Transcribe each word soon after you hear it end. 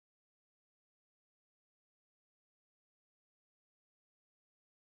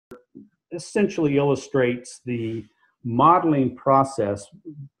essentially illustrates the modeling process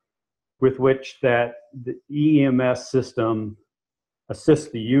with which that the EEMS system assists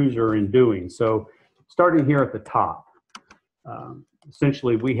the user in doing. So starting here at the top,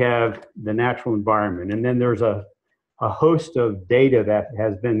 essentially we have the natural environment, and then there's a host of data that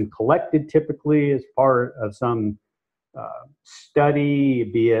has been collected typically as part of some study,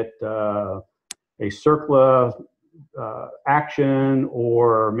 be it a CERCLA action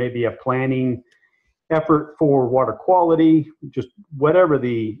or maybe a planning effort for water quality, just whatever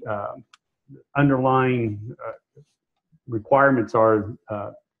the underlying requirements are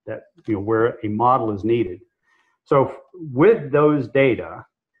that, where a model is needed. So with those data,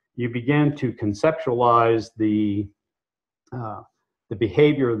 you begin to conceptualize the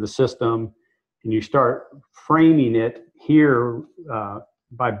behavior of the system, and you start framing it here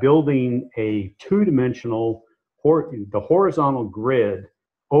by building a two-dimensional, the horizontal grid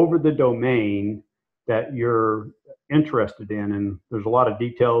over the domain that you're interested in. And there's a lot of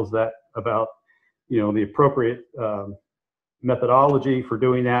details about the appropriate methodology for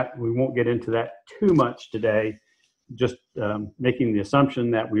doing that. We won't get into that too much today, just making the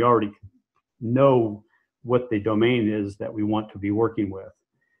assumption that we already know what the domain is that we want to be working with.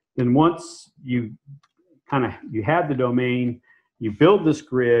 Then once you have the domain, you build this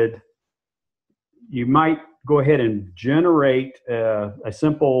grid, you might go ahead and generate a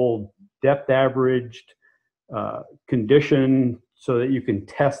simple depth averaged condition so that you can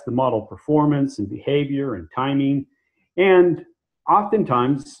test the model performance and behavior and timing. And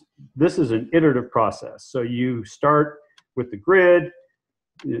oftentimes, this is an iterative process. So you start with the grid,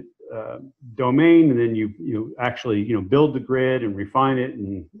 domain, and then you actually build the grid and refine it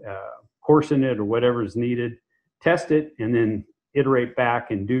and coarsen it or whatever is needed, test it, and then iterate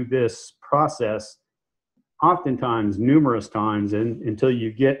back and do this process oftentimes numerous times until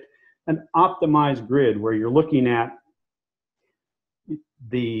you get an optimized grid where you're looking at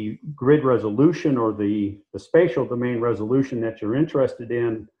the grid resolution or the spatial domain resolution that you're interested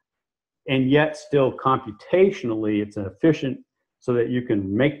in, and yet still computationally it's efficient so that you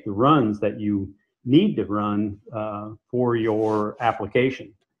can make the runs that you need to run for your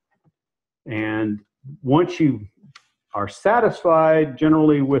application. And once you are satisfied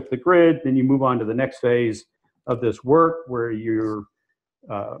generally with the grid, then you move on to the next phase of this work where you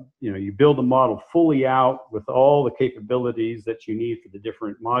build the model fully out with all the capabilities that you need for the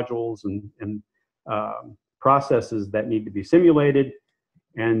different modules and processes that need to be simulated.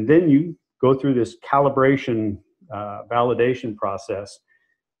 And then you go through this calibration validation process.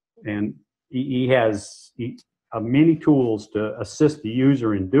 And EE has many tools to assist the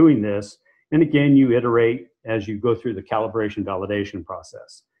user in doing this. And again, you iterate as you go through the calibration validation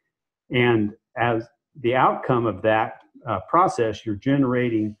process. And as the outcome of that process, you're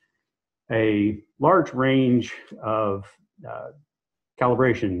generating a large range of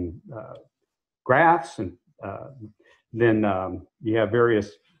calibration graphs, and then you have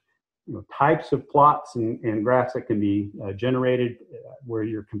various types of plots and graphs that can be generated where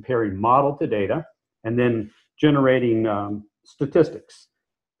you're comparing model to data, and then generating statistics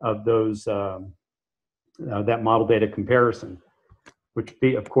of those that model data comparison, which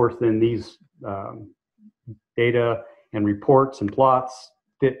be, of course, then these data and reports and plots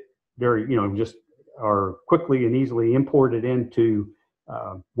fit very, just are quickly and easily imported into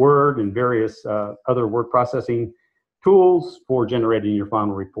Word and various other word processing tools for generating your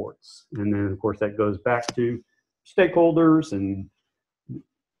final reports. And then, of course, that goes back to stakeholders, and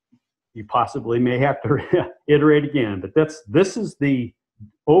you possibly may have to iterate again. But this is the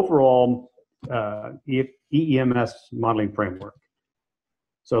overall EEMS modeling framework.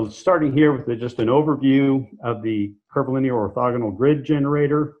 So starting here with just an overview of the curvilinear orthogonal grid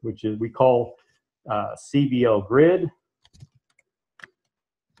generator, which we call CBL grid.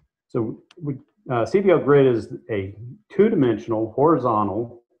 So CBL grid is a two-dimensional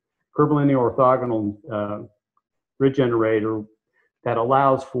horizontal curvilinear orthogonal grid generator that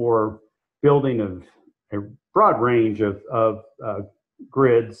allows for building of a broad range of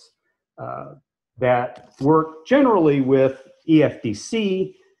grids that work generally with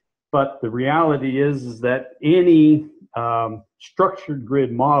EFDC, but the reality is that any structured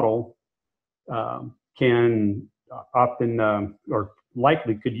grid model can often or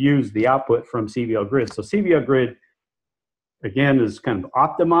likely could use the output from CBL grid. So CBL grid, again, is kind of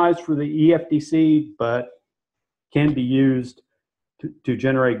optimized for the EFDC, but can be used to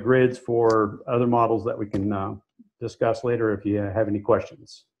generate grids for other models that we can discuss later if you have any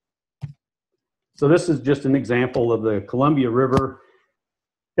questions. So this is just an example of the Columbia River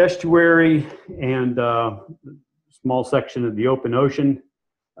estuary and small section of the open ocean.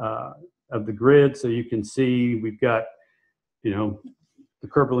 of the grid. So you can see we've got, you know, the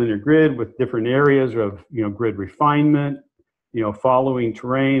curvilinear grid with different areas of, you know, grid refinement, you know, following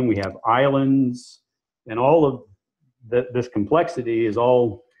terrain. We have islands, and all of this complexity is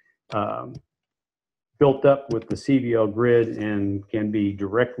all built up with the CVL grid and can be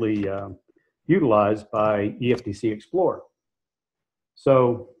directly utilized by EFDC Explorer.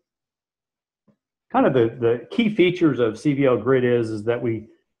 So kind of the key features of CVL grid is that we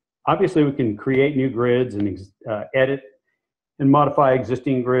can create new grids and edit and modify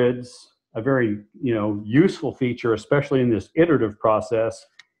existing grids. A very, you know, useful feature, especially in this iterative process,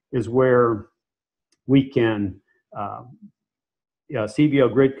 is where we can,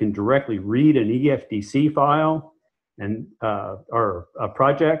 CVL grid can directly read an EFDC file and or a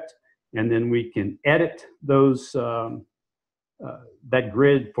project, and then we can edit those that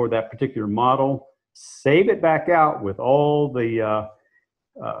grid for that particular model, save it back out with all the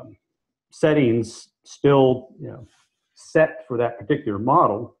settings still, you know, set for that particular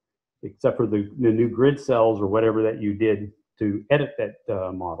model, except for the new grid cells or whatever that you did to edit that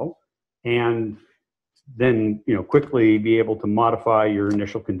model, and then, you know, quickly be able to modify your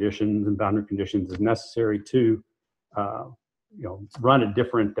initial conditions and boundary conditions as necessary to, you know, run a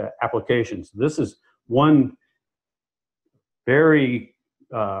different application. So this is one very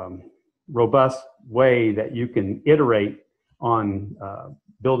robust way that you can iterate on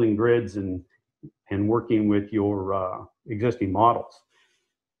building grids and working with your existing models.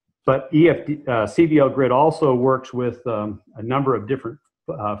 But CVL grid also works with a number of different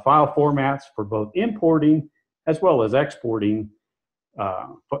file formats for both importing as well as exporting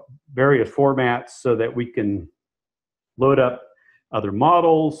various formats, so that we can load up other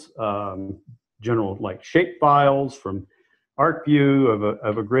models, general like shape files from ArcView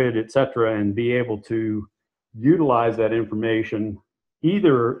of a grid, etc., and be able to utilize that information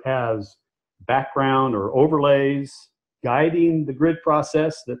either as background or overlays guiding the grid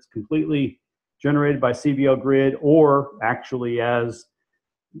process that's completely generated by CVL grid, or actually as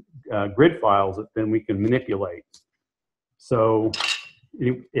grid files that then we can manipulate. So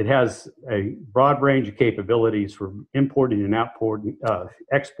it has a broad range of capabilities for importing and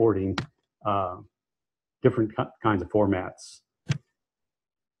exporting different kinds of formats.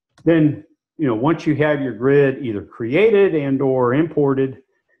 Then, you know, once you have your grid either created and or imported,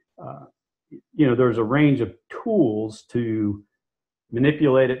 you know, there's a range of tools to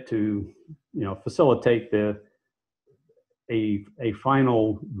manipulate it to, you know, facilitate a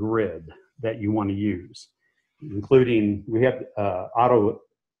final grid that you want to use, including we have auto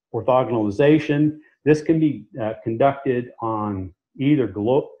orthogonalization. This can be conducted on either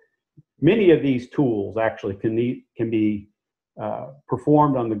many of these tools actually can be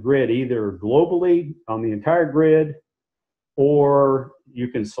performed on the grid either globally on the entire grid, or you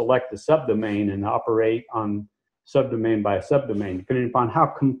can select a subdomain and operate on subdomain by subdomain, depending upon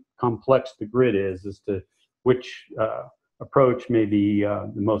how complex the grid is as to which approach may be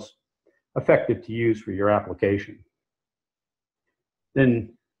the most effective to use for your application.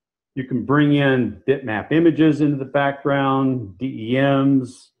 Then you can bring in bitmap images into the background,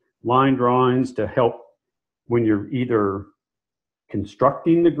 DEMs, line drawings to help when you're either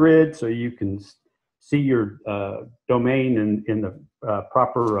constructing the grid, so you can see your domain in the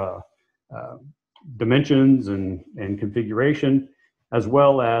proper dimensions and configuration, as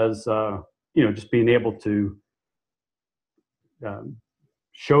well as you know, just being able to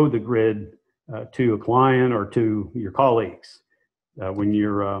show the grid to a client or to your colleagues when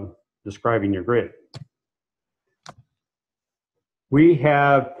you're describing your grid. We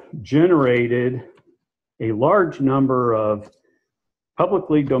have generated a large number of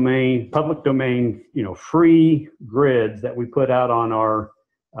public domain, you know, free grids that we put out on our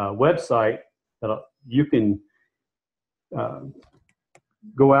website that you can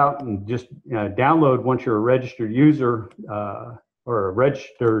go out and just download once you're a registered user or a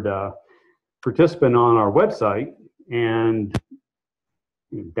registered participant on our website, and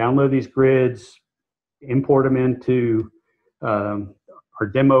download these grids, import them into our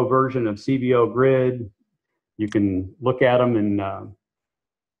demo version of CVL grid. You can look at them and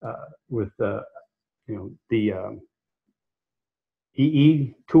with you know, the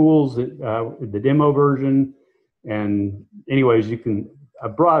EE tools, the demo version, and anyways, you can a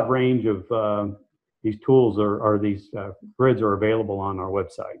broad range of these tools these grids are available on our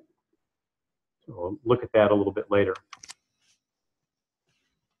website. So we'll look at that a little bit later.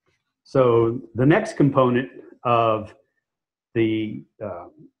 So the next component of the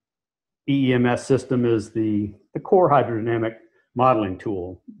EEMS system is the core hydrodynamic modeling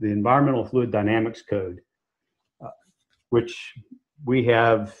tool, the Environmental Fluid Dynamics Code, which we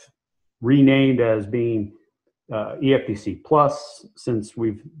have renamed as being EFTC Plus, since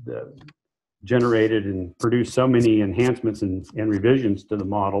we've generated and produced so many enhancements and revisions to the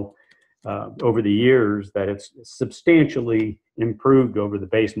model over the years that it's substantially improved over the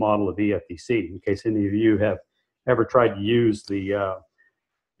base model of EFTC. In case any of you have ever tried to use the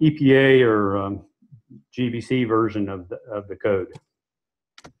EPA or GBC version of the code.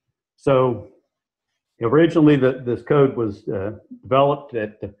 So originally this code was developed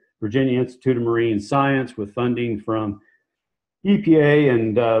at the Virginia Institute of Marine Science with funding from EPA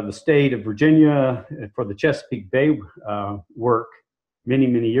and the state of Virginia for the Chesapeake Bay work many,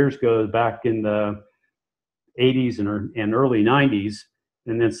 many years ago, back in the 80s and early 90s.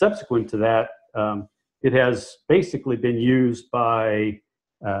 And then subsequent to that, it has basically been used by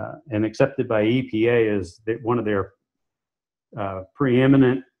and accepted by EPA as one of their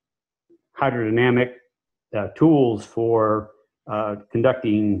preeminent hydrodynamic tools for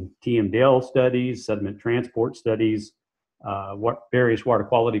conducting TMDL studies, sediment transport studies, various water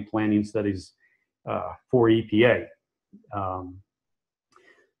quality planning studies for EPA.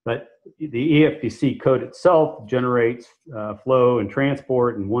 But the EFTC code itself generates flow and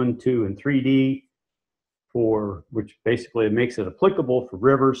transport in 1, 2, and 3D, which basically makes it applicable for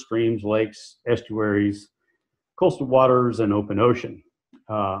rivers, streams, lakes, estuaries, coastal waters, and open ocean.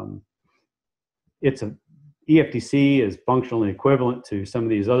 EFTC is functionally equivalent to some of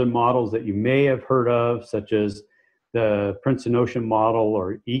these other models that you may have heard of, such as the Princeton Ocean model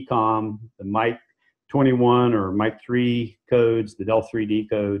or EECOM, the Mike 21 or Mike 3 codes, the Del 3D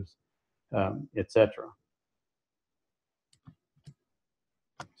codes, etc.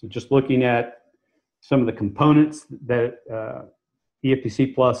 So just looking at some of the components that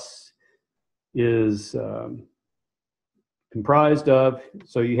EFTC Plus is comprised of.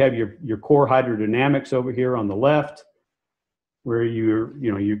 So you have your core hydrodynamics over here on the left, where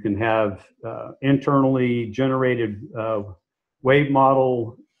you can have internally generated wave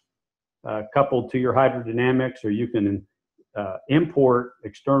model coupled to your hydrodynamics, or you can import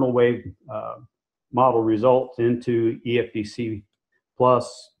external wave model results into EFTC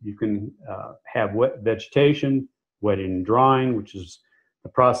Plus. You can have wet vegetation, wetting and drying, which is the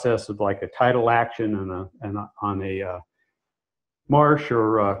process of like a tidal action on a marsh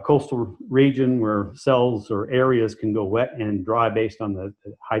or coastal region where cells or areas can go wet and dry based on the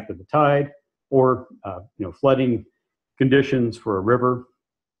height of the tide, or flooding conditions for a river.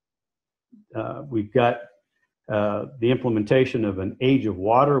 We've got the implementation of an age of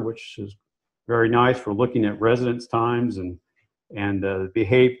water, which is very nice for looking at residence times and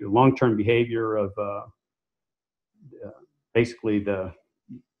long-term behavior of basically the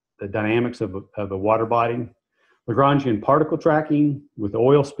dynamics of a water body. Lagrangian particle tracking with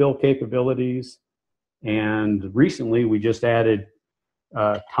oil spill capabilities. And recently we just added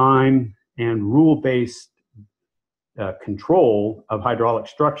time and rule-based control of hydraulic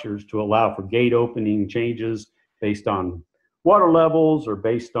structures to allow for gate opening changes based on water levels or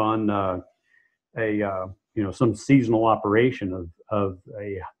based on some seasonal operation of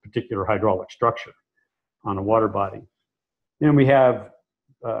a particular hydraulic structure on a water body. Then we have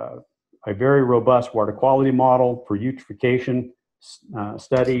a very robust water quality model for eutrophication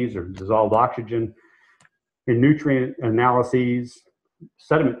studies or dissolved oxygen in nutrient analyses,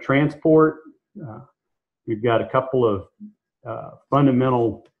 sediment transport. We've got a couple of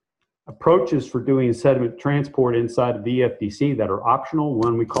fundamental approaches for doing sediment transport inside of the EFTC that are optional.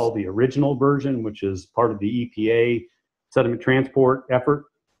 One we call the original version, which is part of the EPA sediment transport effort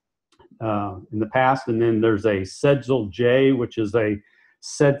in the past. And then there's a SEDSL-J, which is a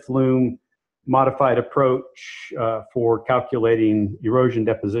sed flume modified approach for calculating erosion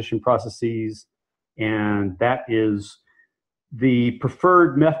deposition processes. And that is the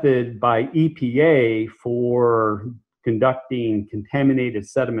preferred method by EPA for conducting contaminated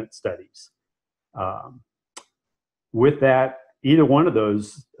sediment studies. With that, either one of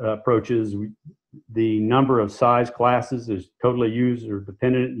those approaches, the number of size classes is totally user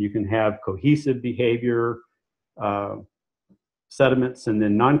dependent. You can have cohesive behavior sediments and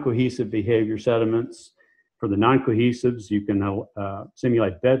then non-cohesive behavior sediments. For the non-cohesives, you can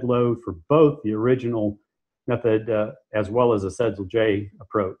simulate bed load for both the original method as well as a SEDSL-J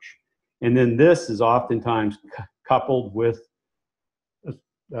approach. And then this is oftentimes coupled with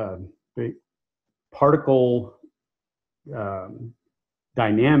the particle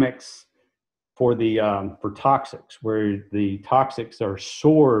dynamics for toxics, where the toxics are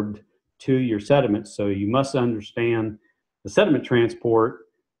sorbed to your sediments. So you must understand the sediment transport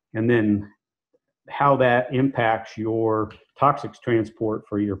and then how that impacts your toxics transport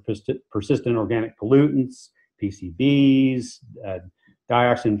for your persistent organic pollutants, PCBs,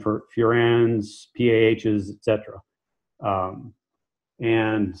 dioxin furans, PAHs, etc.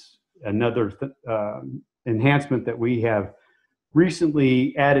 And another enhancement that we have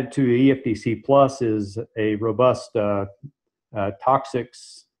recently added to EFDC Plus is a robust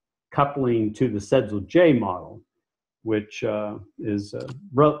toxics coupling to the SEDSL-J model, which is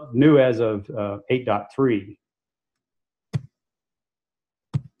new as of 8.3.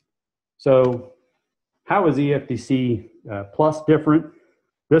 So how is EFDC Plus different?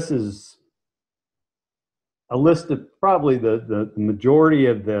 This is a list of probably the majority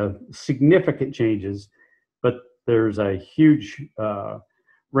of the significant changes, but there's a huge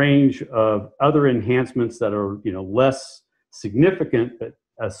range of other enhancements that are less significant, but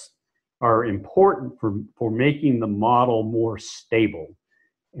are important for making the model more stable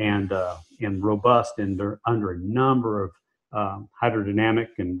and robust under a number of hydrodynamic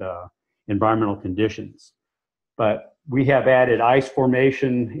and environmental conditions. But we have added ice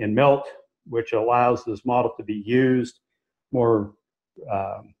formation and melt, which allows this model to be used more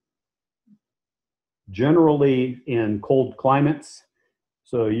generally in cold climates.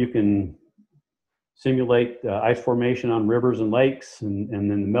 So you can simulate ice formation on rivers and lakes, and then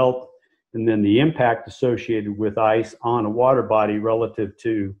the melt, and then the impact associated with ice on a water body relative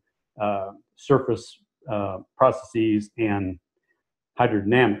to surface processes and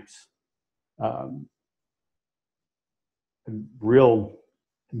hydrodynamics. Real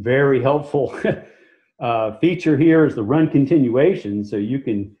very helpful feature here is the run continuation. So you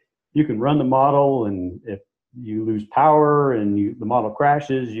can run the model, and if you lose power and the model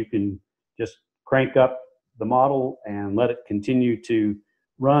crashes, you can just crank up the model and let it continue to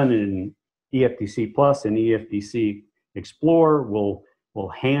run. In EFDC Plus and EFDC Explorer will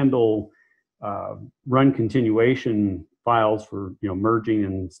handle run continuation files for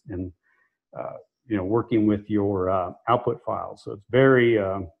merging and working with your output files. So it's very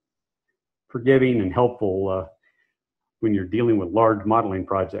forgiving and helpful when you're dealing with large modeling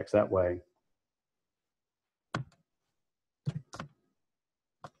projects that way.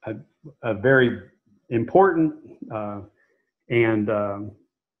 A very important and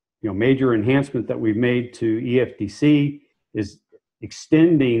major enhancement that we've made to EFDC is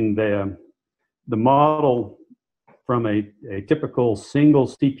extending the model from a typical single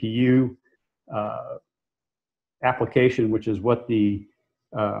CPU application, which is what the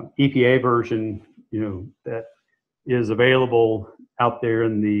EPA version that is available out there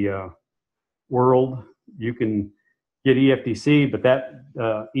in the world. You can get EFDC, but that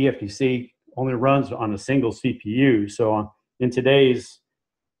EFDC only runs on a single CPU. So in today's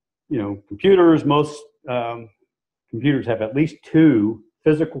computers, most computers have at least 2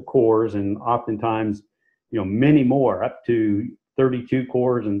 physical cores, and oftentimes many more, up to 32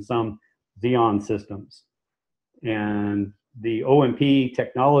 cores in some Xeon systems. And the OMP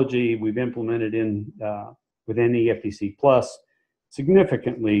technology we've implemented within EFDC Plus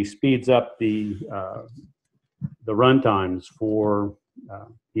significantly speeds up the run times for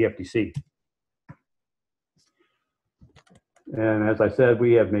EFDC. And as I said,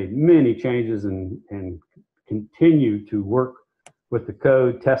 we have made many changes and continue to work with the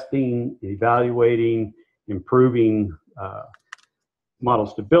code, testing, evaluating, improving model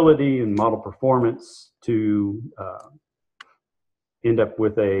stability and model performance to end up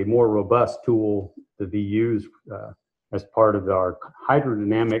with a more robust tool to be used as part of our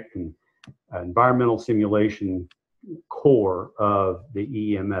hydrodynamic and environmental simulation core of the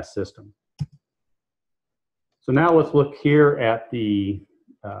EEMS system. So now let's look here at the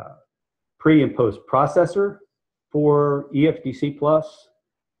pre and post processor for EFDC Plus,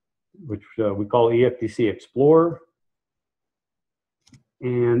 which we call EFDC Explorer.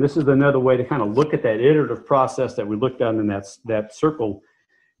 And this is another way to kind of look at that iterative process that we looked at in that circle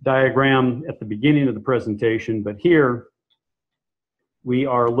diagram at the beginning of the presentation. But here we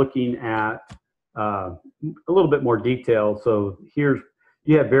are looking at a little bit more detail. So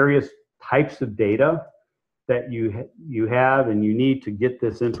you have various types of data that you have, and you need to get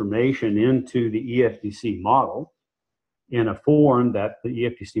this information into the EFDC model in a form that the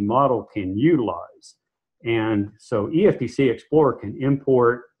EFDC model can utilize. And so EFDC Explorer can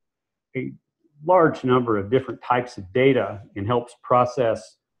import a large number of different types of data and helps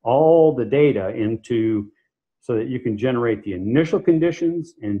process all the data so that you can generate the initial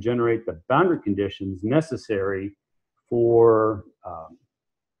conditions and generate the boundary conditions necessary for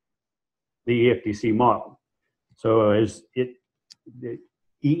the EFDC model. So as the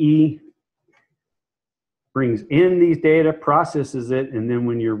EE brings in these data, processes it, and then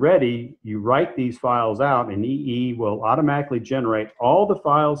when you're ready, you write these files out, and EE will automatically generate all the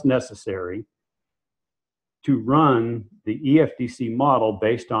files necessary to run the EFDC model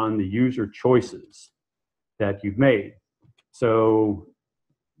based on the user choices that you've made. So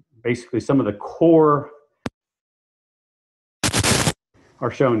basically some of the core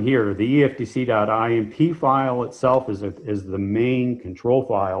are shown here. The EFDC.imp file itself is the main control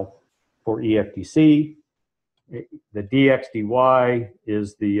file for EFDC. The DXDY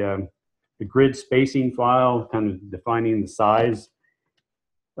is the grid spacing file, kind of defining the size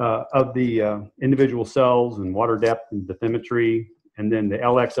of the individual cells and water depth and bathymetry. And then the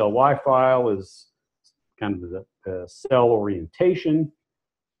LXLY file is kind of the cell orientation.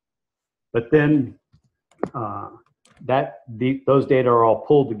 But then those data are all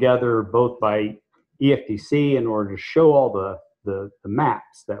pulled together both by EFDC in order to show all the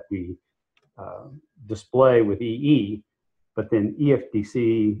maps that we display with EE, but then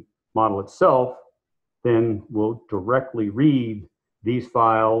EFDC model itself then will directly read these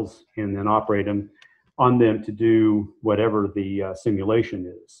files and then operate on them to do whatever the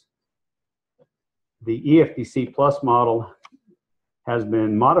simulation is. The EFDC Plus model has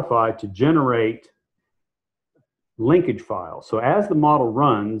been modified to generate linkage files. So as the model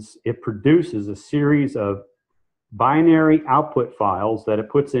runs, it produces a series of binary output files that it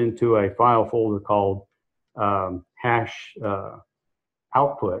puts into a file folder called hash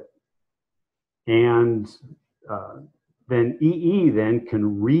output. And then EE then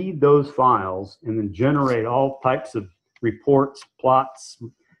can read those files and then generate all types of reports, plots,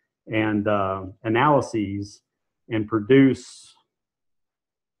 and analyses, and produce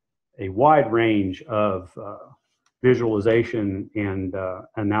a wide range of visualization and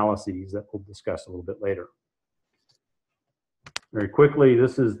analyses that we'll discuss a little bit later. Very quickly,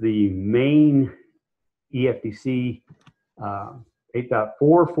 this is the main EFDC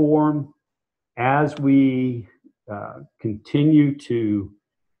 8.4 form. As we continue to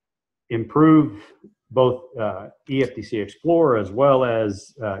improve both EFDC Explorer as well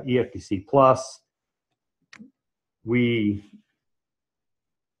as EFDC Plus, we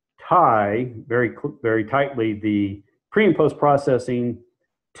tie very tightly the pre and post processing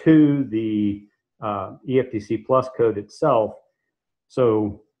to the EFDC Plus code itself.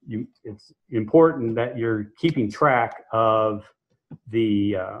 So it's important that you're keeping track of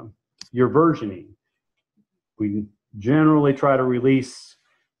your versioning. We generally try to release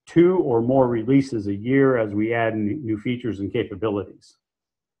 2 or more releases a year as we add new features and capabilities.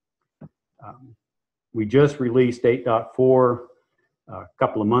 We just released 8.4 a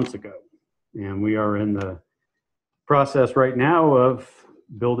couple of months ago, and we are in the process right now of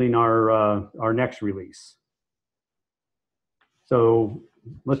building our next release. So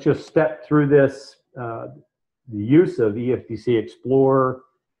let's just step through this, the use of EFDC Explorer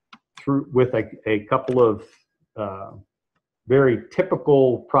with a couple of very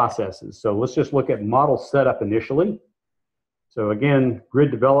typical processes. So let's just look at model setup initially. So again,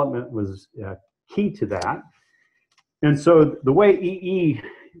 grid development was key to that. And so the way EE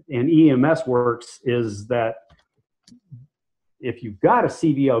and EEMS works is that if you've got a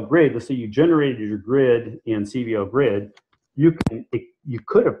CVL grid, let's say you generated your grid in CVL grid, you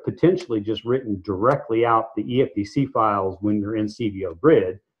could have potentially just written directly out the EFDC files when you're in CVL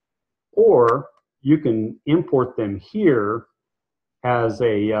grid, or you can import them here as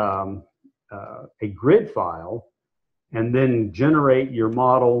a grid file and then generate your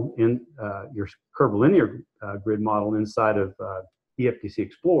model in your curvilinear grid model inside of EFDC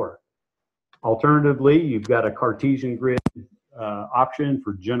Explorer. Alternatively, you've got a Cartesian grid option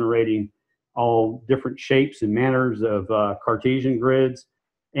for generating all different shapes and manners of Cartesian grids,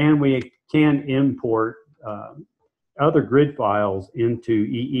 and we can import other grid files into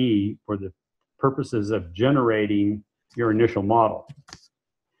EE for the purposes of generating your initial model.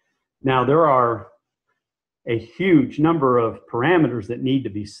 Now, there are a huge number of parameters that need to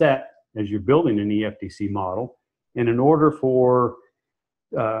be set as you're building an EFDC model, and in order for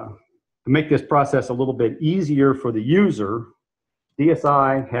to make this process a little bit easier for the user,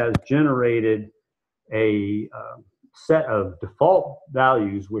 DSI has generated a set of default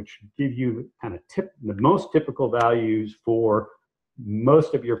values which give you kind of the most typical values for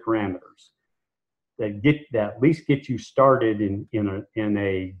most of your parameters that at least get you started in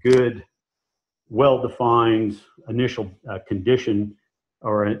a good, well-defined initial condition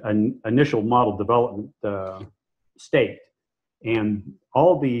or an initial model development state. And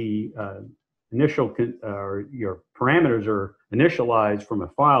all the your parameters are initialized from a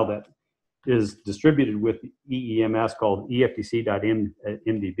file that is distributed with EEMS called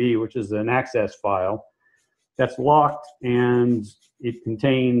efdc.mdb, which is an access file that's locked, and it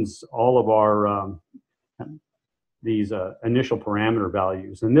contains all of our these initial parameter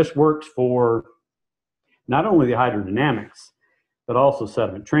values. And this works for not only the hydrodynamics, but also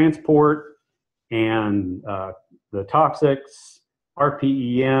sediment transport and the toxics,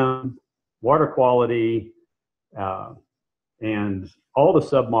 RPEM, water quality, and all the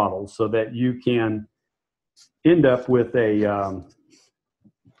submodels, so that you can end up with a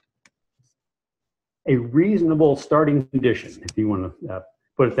reasonable starting condition, if you want to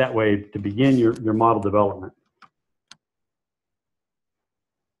put it that way, to begin your model development.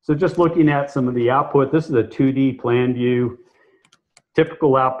 So just looking at some of the output, this is a 2D plan view.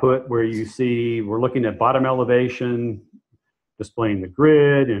 Typical output where you see we're looking at bottom elevation, displaying the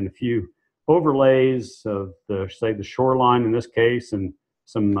grid and a few overlays of say the shoreline in this case, and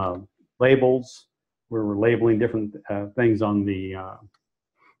some labels where we're labeling different things on the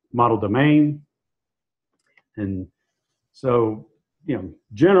model domain. And so,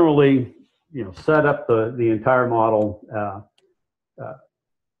 generally, set up the entire model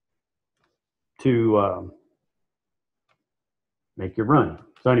to make your run.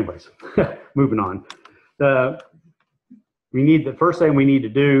 So anyways, moving on. The first thing we need to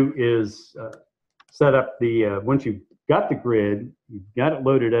do is set up once you've got the grid, you've got it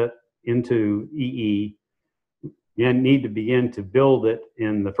loaded up into EE, you need to begin to build it.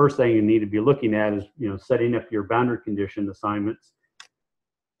 And the first thing you need to be looking at is, setting up your boundary condition assignments.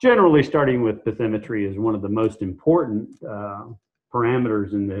 Generally, starting with bathymetry is one of the most important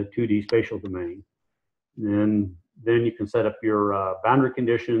parameters in the 2D spatial domain. And then you can set up your boundary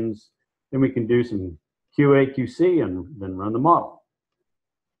conditions. Then we can do some QA, QC, and then run the model.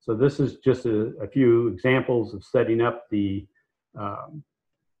 So this is just a few examples of setting up the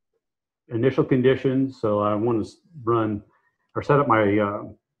initial conditions. So I want to run or set up my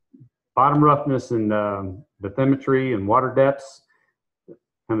bottom roughness and bathymetry and water depths.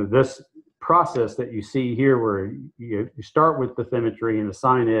 Kind of this process that you see here, where you start with bathymetry and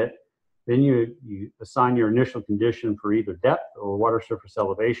assign it, then you assign your initial condition for either depth or water surface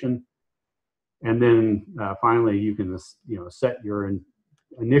elevation, and then finally you can set your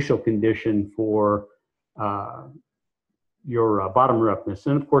initial condition for your bottom roughness.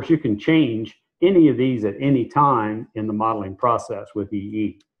 And of course, you can change any of these at any time in the modeling process with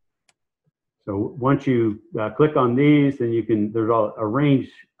EE. So once you click on these, then there's a range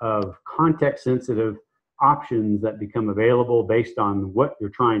of context-sensitive options that become available based on what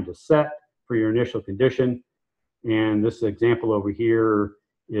you're trying to set for your initial condition. And this example over here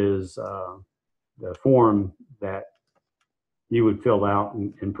is the form that you would fill out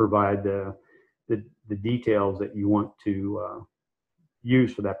and provide the details that you want to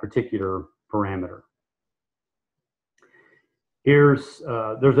use for that particular parameter. There's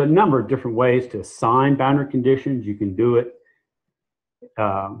a number of different ways to assign boundary conditions. You can do it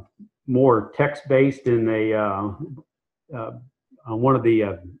more text-based in on one of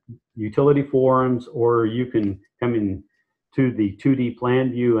the utility forums, or you can come in to the 2D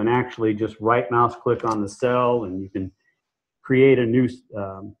plan view and actually just right mouse click on the cell, and you can create a new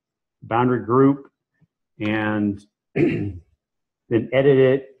boundary group and then edit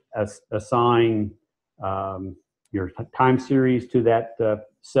it, assign your time series to that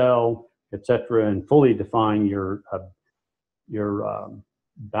cell, etc., and fully define your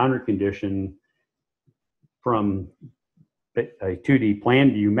boundary condition from a 2D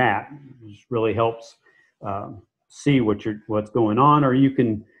plan view map. This really helps see what's going on. Or you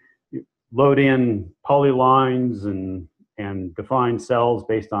can load in polylines and define cells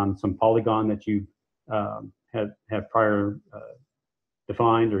based on some polygon that you have prior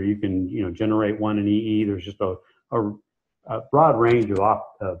defined, or you can generate one in EE. There's just a broad range of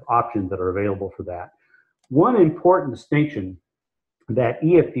options that are available for that. One important distinction that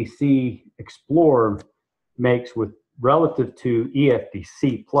EFDC Explorer makes with relative to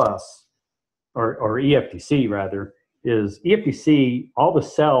EFDC Plus, or EFDC rather, is EFDC, all the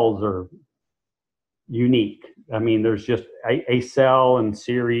cells are unique. I mean, there's just a cell and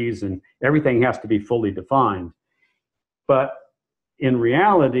series, and everything has to be fully defined. But in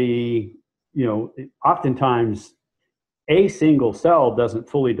reality, oftentimes a single cell doesn't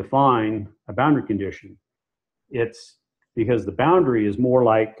fully define a boundary condition. It's because the boundary is more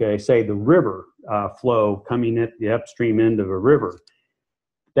like, say, the river flow coming at the upstream end of a river.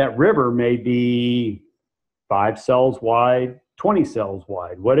 That river may be 5 cells wide, 20 cells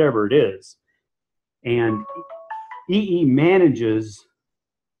wide, whatever it is. And EE manages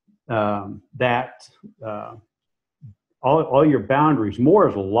that all your boundaries more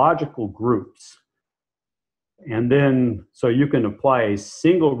as logical groups. And then, so you can apply a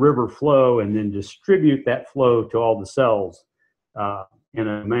single river flow and then distribute that flow to all the cells in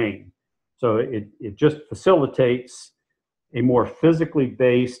a domain. So it just facilitates a more physically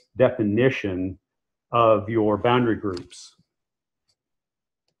based definition of your boundary groups.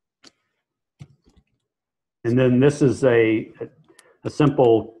 And then this is a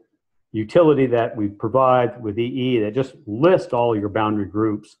simple utility that we provide with EE that just lists all your boundary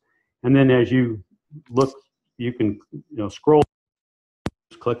groups. And then as you look, you can scroll,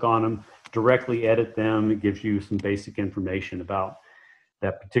 click on them, directly edit them. It gives you some basic information about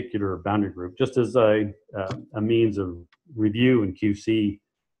that particular boundary group, just as a means of review and QC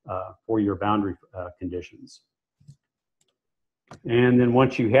for your boundary conditions. And then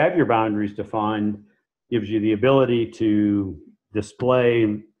once you have your boundaries defined, gives you the ability to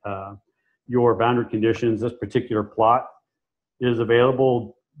display your boundary conditions. This particular plot is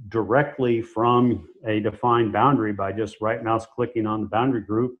available directly from a defined boundary by just right mouse clicking on the boundary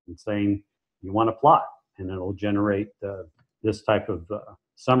group and saying you want to plot, and it'll generate this type of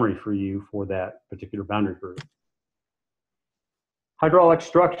summary for you for that particular boundary group. Hydraulic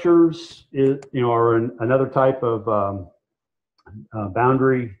structures are another type of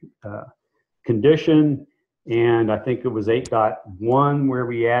boundary condition, and I think it was 8.1 where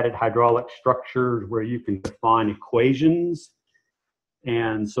we added hydraulic structures where you can define equations.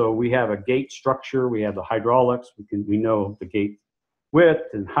 And so we have a gate structure, we have the hydraulics, we know the gate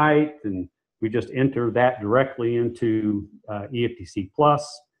width and height, and we just enter that directly into EFTC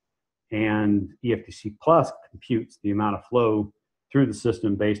Plus, and EFTC Plus computes the amount of flow through the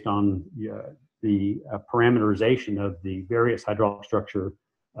system based on the parameterization of the various hydraulic structures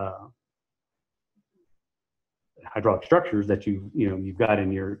that you've got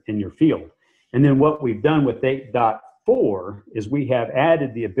in your field. And then what we've done with 8.4 is we have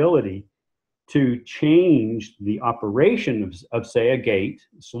added the ability to change the operation of say a gate,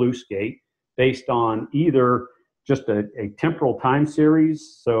 sluice gate, based on either just a temporal time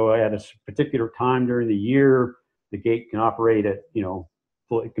series. So at a particular time during the year, the gate can operate at,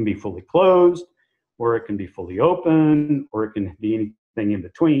 it can be fully closed, or it can be fully open, or it can be anything in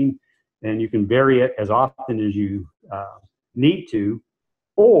between. And you can vary it as often as you need to,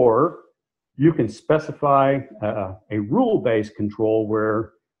 or you can specify a rule-based control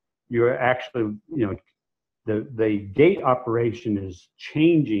where you're actually, the gate operation is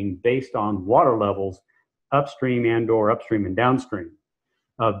changing based on water levels upstream and downstream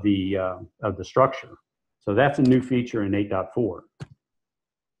of the structure. So that's a new feature in 8.4.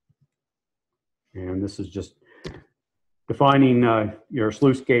 And this is just defining your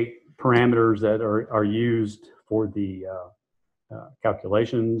sluice gate parameters that are used for the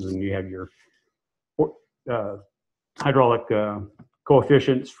calculations, and you have your hydraulic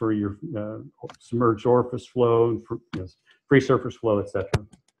coefficients for your submerged orifice flow, for, free surface flow, etc.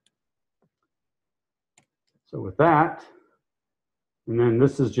 So with that, and then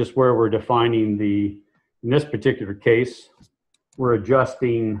this is just where we're defining in this particular case, we're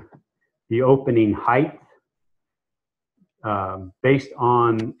adjusting the opening height based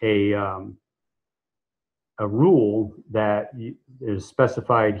on a rule that is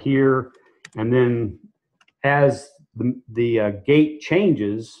specified here. And then as the gate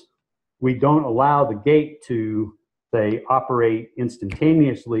changes, we don't allow the gate to, say, operate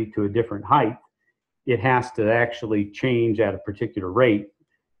instantaneously to a different height. It has to actually change at a particular rate.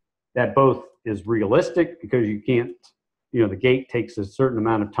 That both is realistic because you can't, the gate takes a certain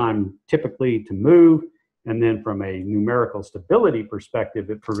amount of time typically to move. And then from a numerical stability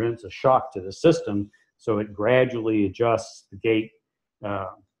perspective, it prevents a shock to the system. So it gradually adjusts the gate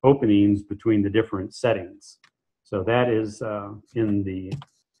openings between the different settings. So that is in the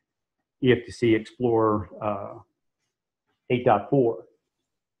EFTC Explorer 8.4.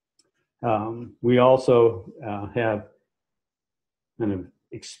 We also have kind of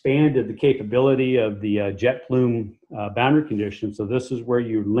expanded the capability of the jet plume boundary condition. So this is where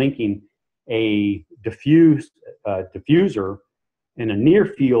you're linking a diffuser and a near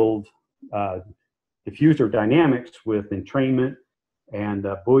field diffuser dynamics with entrainment and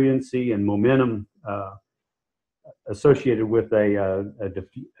buoyancy and momentum associated with a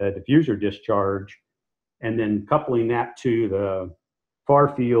diffuser discharge, and then coupling that to the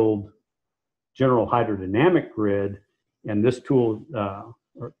far field general hydrodynamic grid. And this tool,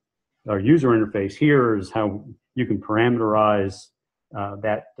 our user interface here, is how you can parameterize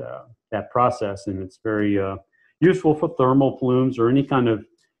that process, and it's very useful for thermal plumes or any kind of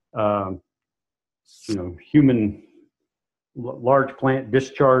human large plant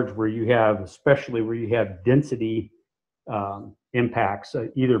discharge where you have, especially where you have density impacts,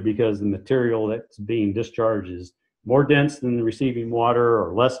 either because the material that's being discharged is more dense than the receiving water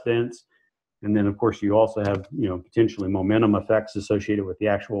or less dense. And then, of course, you also have, potentially momentum effects associated with the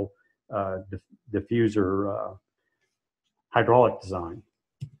actual diffuser hydraulic design.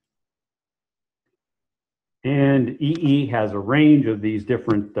 And EE has a range of these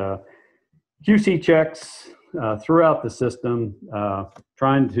different QC checks throughout the system,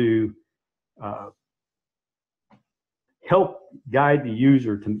 trying to help guide the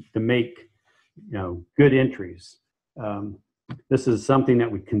user to make good entries. This is something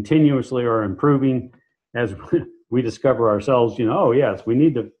that we continuously are improving as we discover ourselves. Oh yes,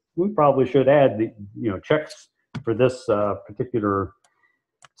 we probably should add the checks for this particular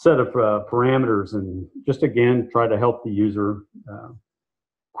set of parameters, and just again try to help the user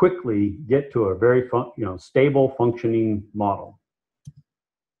quickly get to a very stable functioning model.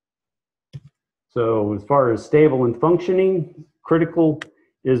 So as far as stable and functioning, critical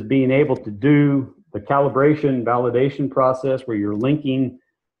is being able to do the calibration validation process where you're linking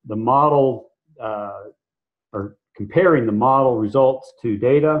the model or comparing the model results to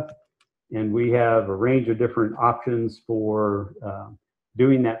data. And we have a range of different options for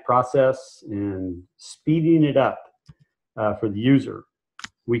doing that process and speeding it up for the user.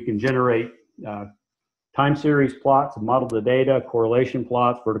 We can generate time series plots of model to data, correlation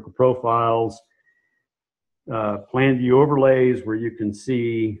plots, vertical profiles, plan view overlays where you can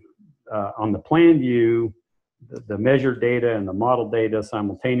see on the plan view the measured data and the model data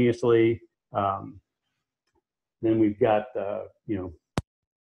simultaneously. Then we've got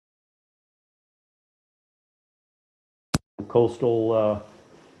coastal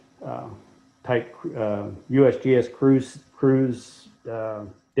type USGS cruise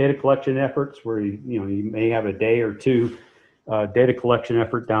data collection efforts where you may have a day or two data collection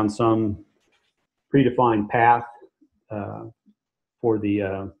effort down some predefined path for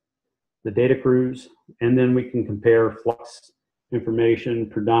the data cruise, and then we can compare flux information,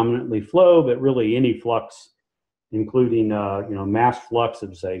 predominantly flow, but really any flux, including mass flux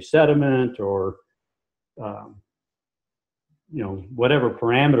of say sediment or whatever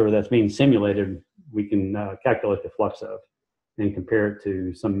parameter that's being simulated, we can calculate the flux of and compare it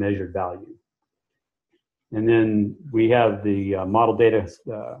to some measured value. And then we have the model data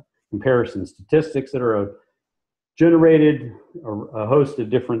comparison statistics that are generated, a host of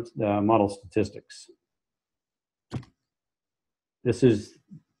different model statistics. This is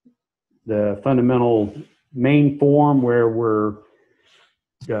the fundamental main form where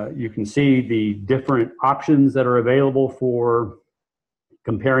you can see the different options that are available for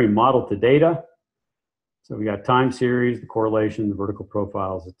comparing model to data. So we got time series, the correlation, the vertical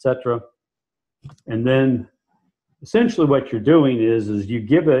profiles, etc. And then essentially what you're doing is you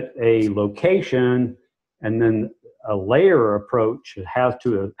give it a location and then a layer approach how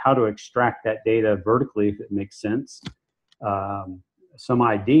to extract that data vertically, if it makes sense, some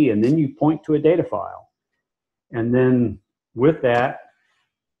ID, and then you point to a data file. And then with that,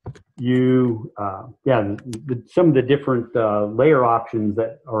 some of the different layer options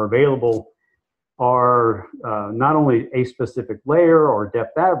that are available are not only a specific layer or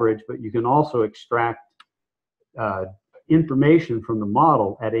depth average, but you can also extract information from the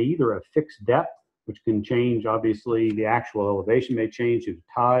model at either a fixed depth, which can change, obviously the actual elevation may change due to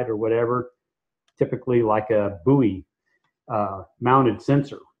tide or whatever, typically like a buoy mounted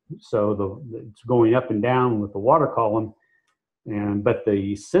sensor. So it's going up and down with the water column, but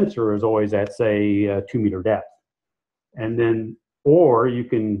the sensor is always at say 2 meter depth. And then, or you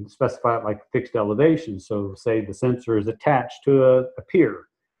can specify it like fixed elevation. So say the sensor is attached to a pier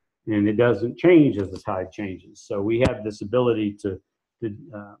and it doesn't change as the tide changes. So we have this ability to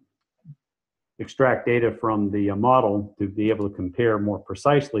extract data from the model to be able to compare more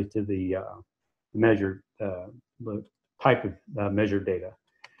precisely to the measured the type of measured data.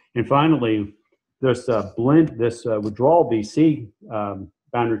 And finally, this withdrawal BC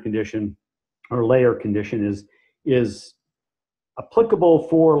boundary condition or layer condition is applicable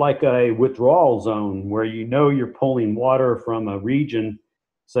for like a withdrawal zone where you're pulling water from a region,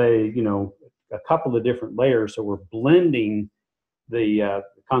 say a couple of different layers. So we're blending the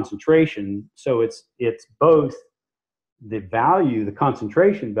concentration. So it's both the value, the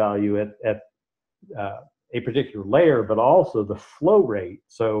concentration value at a particular layer, but also the flow rate.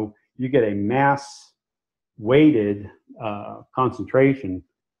 So you get a mass weighted concentration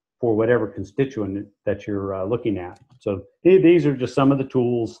for whatever constituent that you're looking at. So these are just some of the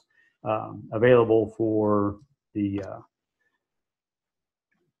tools available for the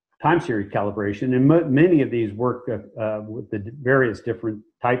time series calibration. And many of these work with the various different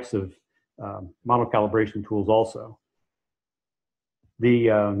types of model calibration tools also. The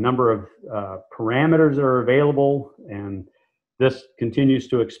number of parameters that are available, and this continues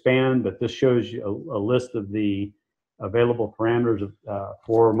to expand, but this shows you a list of the available parameters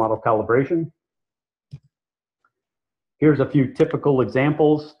for model calibration. Here's a few typical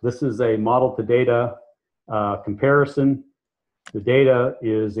examples. This is a model to data comparison. The data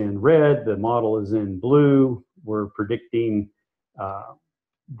is in red, the model is in blue. We're predicting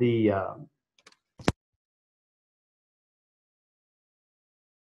the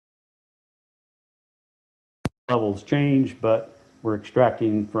levels change, but we're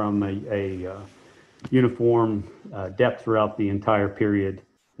extracting from a uniform depth throughout the entire period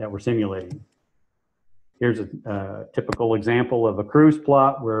that we're simulating. Here's a typical example of a cruise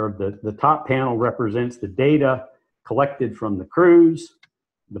plot where the top panel represents the data collected from the cruise.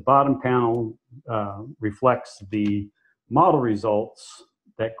 The bottom panel reflects the model results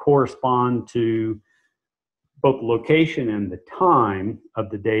that correspond to both the location and the time of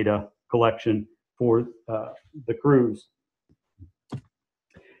the data collection for the cruise.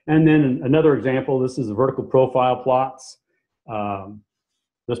 And then another example, this is a vertical profile plots.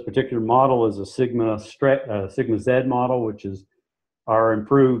 This particular model is a Sigma Z model, which is our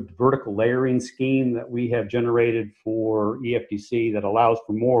improved vertical layering scheme that we have generated for EFDC that allows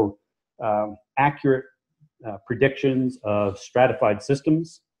for more accurate predictions of stratified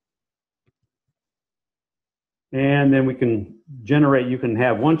systems. And then we can generate, you can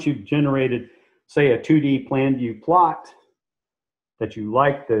have, once you've generated, say, a 2D plan view plot that you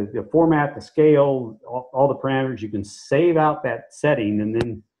like, the format, the scale, all the parameters, you can save out that setting and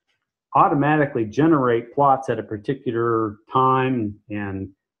then automatically generate plots at a particular time and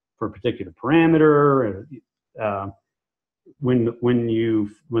for a particular parameter. When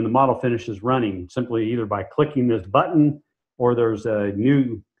the model finishes running, simply either by clicking this button, or there's a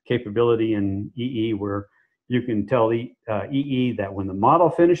new capability in EE where you can tell EE that when the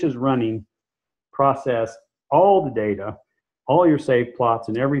model finishes running, process all the data, all your saved plots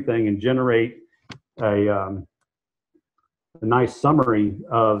and everything, and generate a nice summary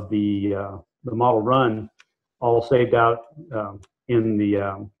of the model run, all saved out in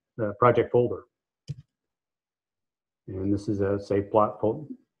the project folder. And this is a save plot form.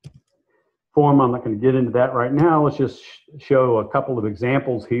 I'm not going to get into that right now. Let's just show a couple of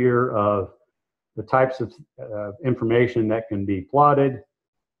examples here of the types of information that can be plotted.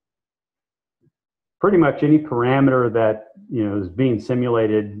 Pretty much any parameter that is being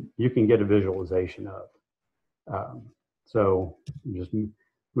simulated, you can get a visualization of. So just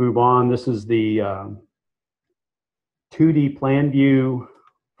move on. This is the 2D plan view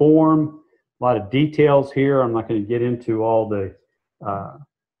form. A lot of details here. I'm not going to get into all the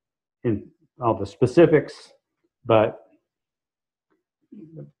specifics, but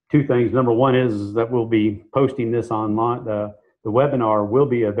two things. Number one is that we'll be posting this online. The webinar will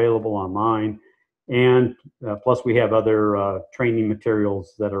be available online, and plus we have other training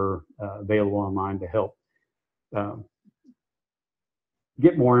materials that are available online to help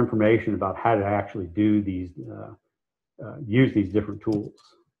get more information about how to actually do these, use these different tools.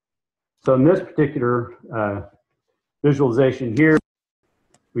 So in this particular visualization here,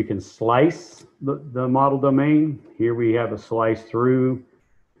 we can slice the model domain. Here we have a slice through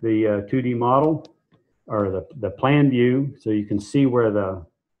the 2D model, or the plan view, so you can see where the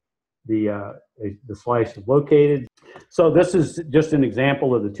slice is located. So this is just an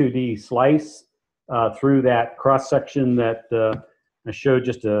example of the 2D slice through that cross section that I showed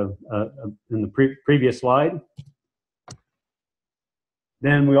just in the previous slide.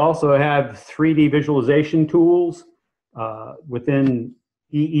 Then we also have 3D visualization tools within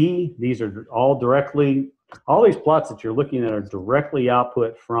EE. These are all these plots that you're looking at are directly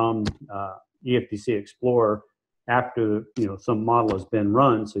output from EFDC Explorer after some model has been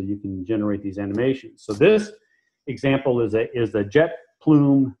run, so you can generate these animations. So this example is a jet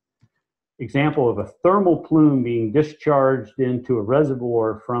plume example of a thermal plume being discharged into a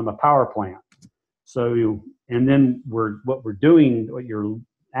reservoir from a power plant. So, and then what you're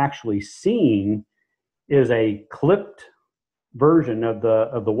actually seeing is a clipped version of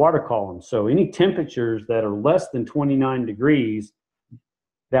the water column. So any temperatures that are less than 29 degrees,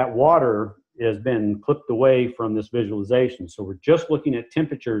 that water has been clipped away from this visualization. So we're just looking at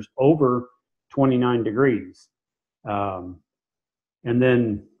temperatures over 29 degrees. And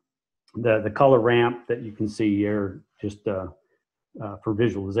then the color ramp that you can see here, just for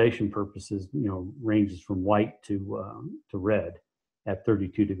visualization purposes, ranges from white to red at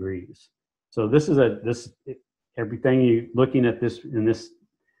 32 degrees. So this is everything you looking at this in this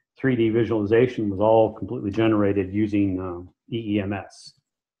 3D visualization was all completely generated using EEMS.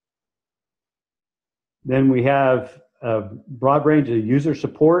 Then we have a broad range of user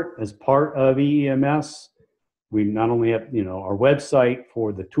support as part of EEMS. We not only have our website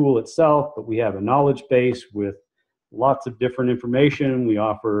for the tool itself, but we have a knowledge base with lots of different information. We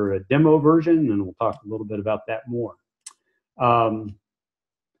offer a demo version, and we'll talk a little bit about that more.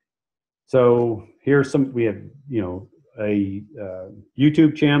 So here's some, we have, you know, a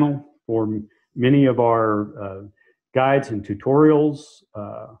YouTube channel for many of our guides and tutorials.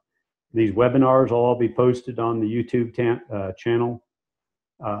 These webinars will all be posted on the YouTube channel.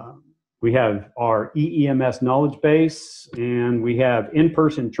 We have our EEMS knowledge base, and we have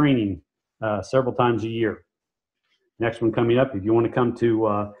in-person training several times a year. Next one coming up, if you want to come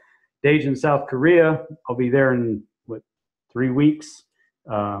to Daejeon, South Korea, I'll be there in, what, 3 weeks,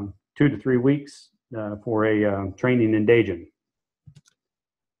 2 to 3 weeks for a training in Daejeon.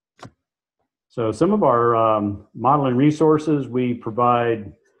 So some of our modeling resources, we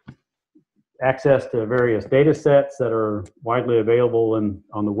provide access to various data sets that are widely available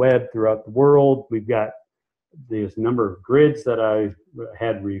on the web throughout the world. We've got this number of grids that I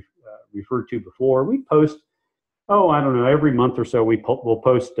had referred to before. We post, I don't know, every month or so we'll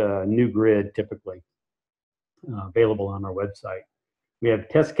post a new grid typically available on our website. We have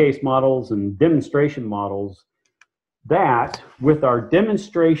test case models and demonstration models that with our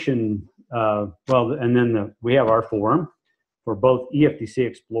demonstration, and then we have our forum for both EFDC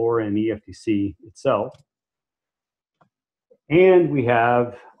Explorer and EFDC itself. And we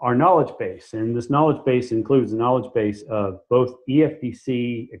have our knowledge base, and this knowledge base includes the knowledge base of both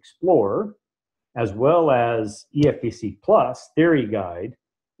EFDC Explorer as well as EFDC Plus Theory Guide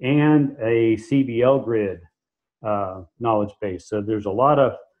and a CBL Grid knowledge base. So there's a lot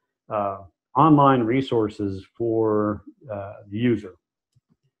of online resources for the user.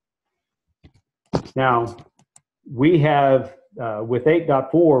 Now, we have, with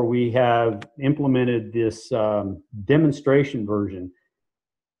 8.4, we have implemented this demonstration version.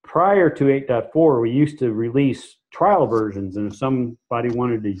 Prior to 8.4, we used to release trial versions, and if somebody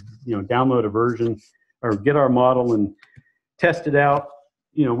wanted to, download a version or get our model and test it out,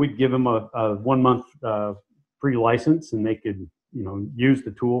 we'd give them a 1 month free license, and they could, use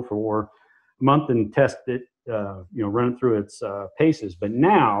the tool for a month and test it, run it through its paces. But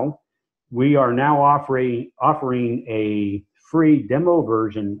now, we are now offering a free demo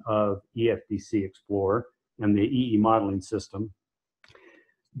version of EFDC Explorer and the EE modeling system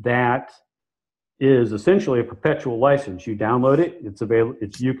that is essentially a perpetual license. You download it, it's available,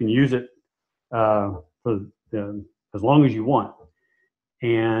 you can use it for as long as you want.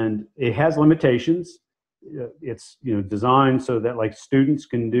 And it has limitations. It's designed so that like students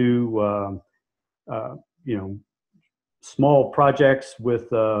can do small projects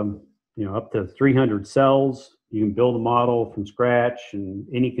with up to 300 cells. You can build a model from scratch and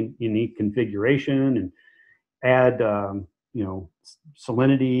any configuration, and add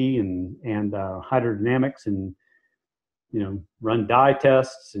salinity and hydrodynamics, and run dye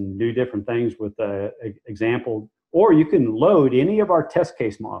tests and do different things with example. Or you can load any of our test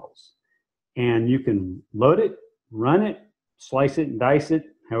case models, and you can load it, run it, slice it and dice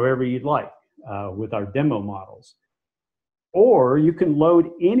it however you'd like with our demo models. Or you can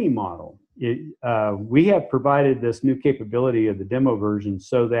load any model. We have provided this new capability of the demo version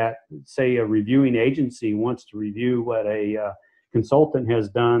so that, say, a reviewing agency wants to review what a consultant has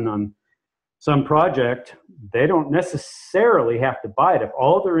done on some project, they don't necessarily have to buy it. If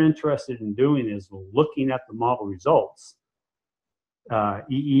all they're interested in doing is looking at the model results, the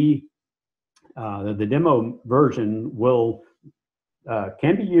demo version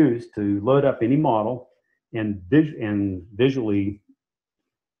can be used to load up any model and visually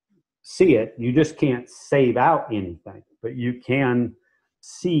see it. You just can't save out anything, but you can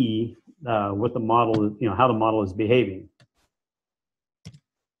see what the model, how the model is behaving.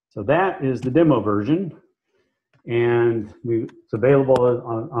 So that is the demo version, and it's available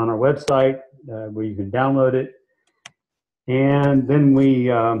on our website where you can download it. And then we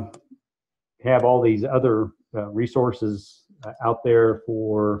have all these other resources out there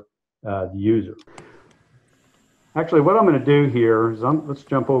for the user. Actually, what I'm going to do here is let's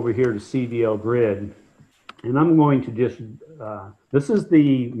jump over here to CBL Grid, and I'm going to just, this is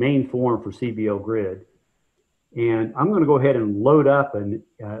the main form for CBL Grid, and I'm going to go ahead and load up an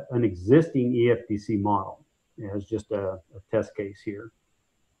existing EFDC model as just a test case here.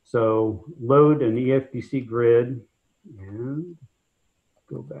 So load an EFDC Grid, and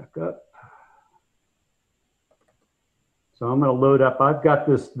go back up. So I'm going to load up, I've got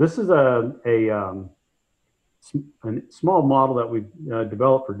this is a small model that we've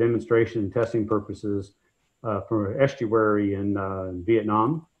developed for demonstration and testing purposes for an estuary in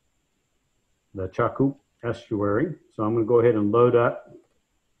Vietnam, the Cha Coop estuary. So I'm going to go ahead and load up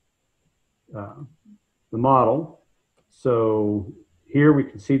the model. So here we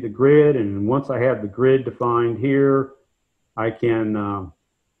can see the grid, and once I have the grid defined here, I can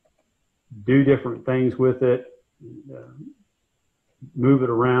do different things with it, move it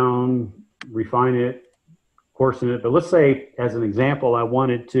around, refine it, coarsen it. But let's say, as an example, I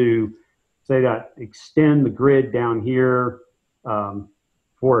wanted to say that extend the grid down here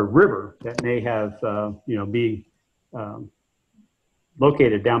for a river that may have, be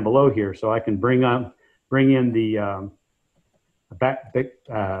located down below here. So I can bring in the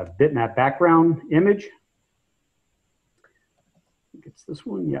bitmap background image. I think it's this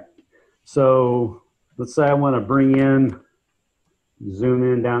one, yep. So let's say I want to zoom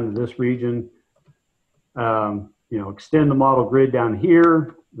in down to this region, extend the model grid down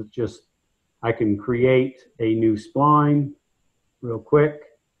here. I can create a new spline real quick.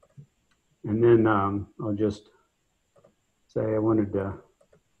 And then I'll just say I wanted to,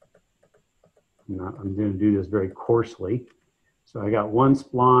 I'm going to do this very coarsely. So I got one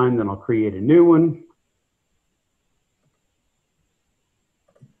spline, then I'll create a new one.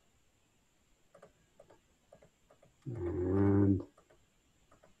 And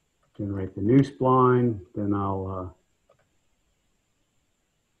generate the new spline, then I'll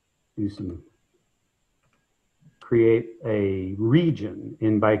create a region.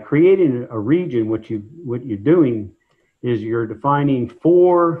 And by creating a region, what you're doing is you're defining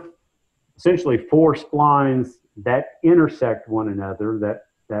essentially four splines that intersect one another,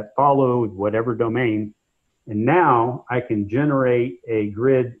 that follow whatever domain. And now I can generate a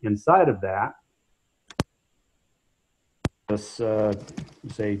grid inside of that. Let's say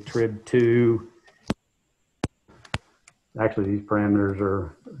trib2. Actually, these parameters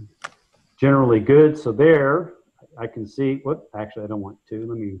are generally good. So there, I can see, actually I don't want to.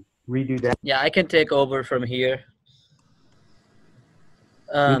 Let me redo that. Yeah, I can take over from here.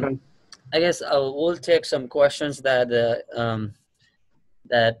 Okay. I guess we'll take some questions that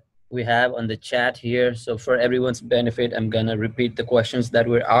we have on the chat here. So for everyone's benefit, I'm gonna repeat the questions that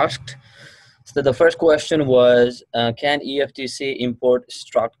were asked. So the first question was, can EFTC import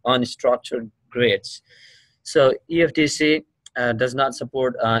unstructured grids? So EFTC does not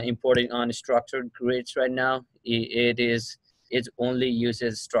support importing unstructured grids right now. It only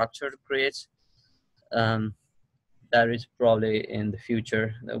uses structured grids. That is probably in the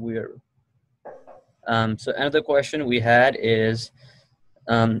future that we're. So another question we had is,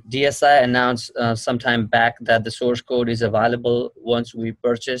 DSI announced some time back that the source code is available once we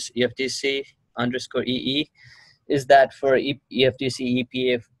purchase EFTC_EE. Is that for EFTC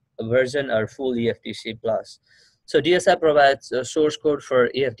EPA version or full EFTC plus? So DSI provides a source code for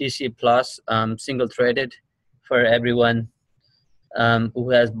EFTC plus, single-threaded for everyone who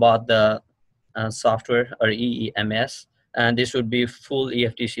has bought the software or EEMS, and this would be full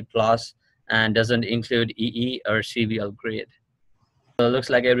EFTC plus and doesn't include EE or CVL grid. So it looks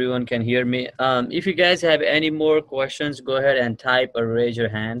like everyone can hear me. If you guys have any more questions, go ahead and type or raise your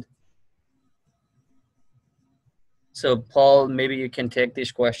hand. So Paul, maybe you can take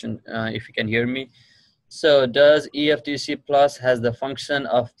this question if you can hear me. So does EFTC plus has the function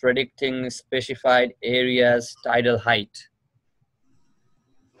of predicting specified areas tidal height?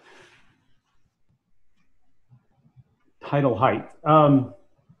 Tidal height.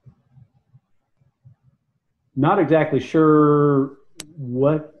 Not exactly sure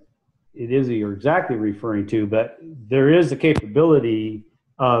what it is that you're exactly referring to, but there is the capability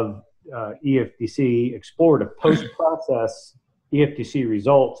of EFTC Explorer to post-process EFTC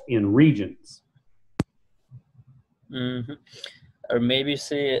results in regions. Mm-hmm. Or maybe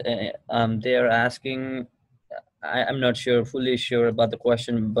say they're asking, I'm not fully sure about the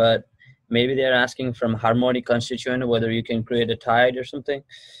question, but maybe they're asking from harmonic constituent whether you can create a tide or something.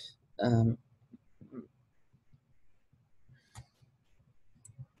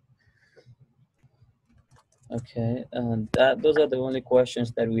 Okay, those are the only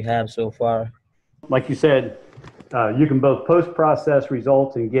questions that we have so far. Like you said, you can both post-process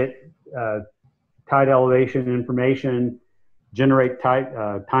results and get tide elevation information, generate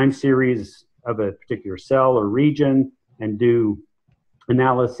time series of a particular cell or region, and do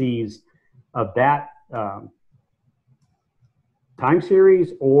analyses of that time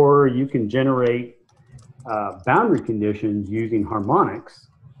series, or you can generate boundary conditions using harmonics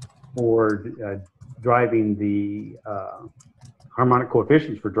for driving the harmonic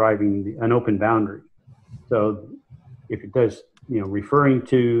coefficients for driving an open boundary. So if it does, referring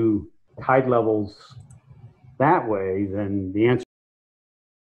to tide levels that way, then the answer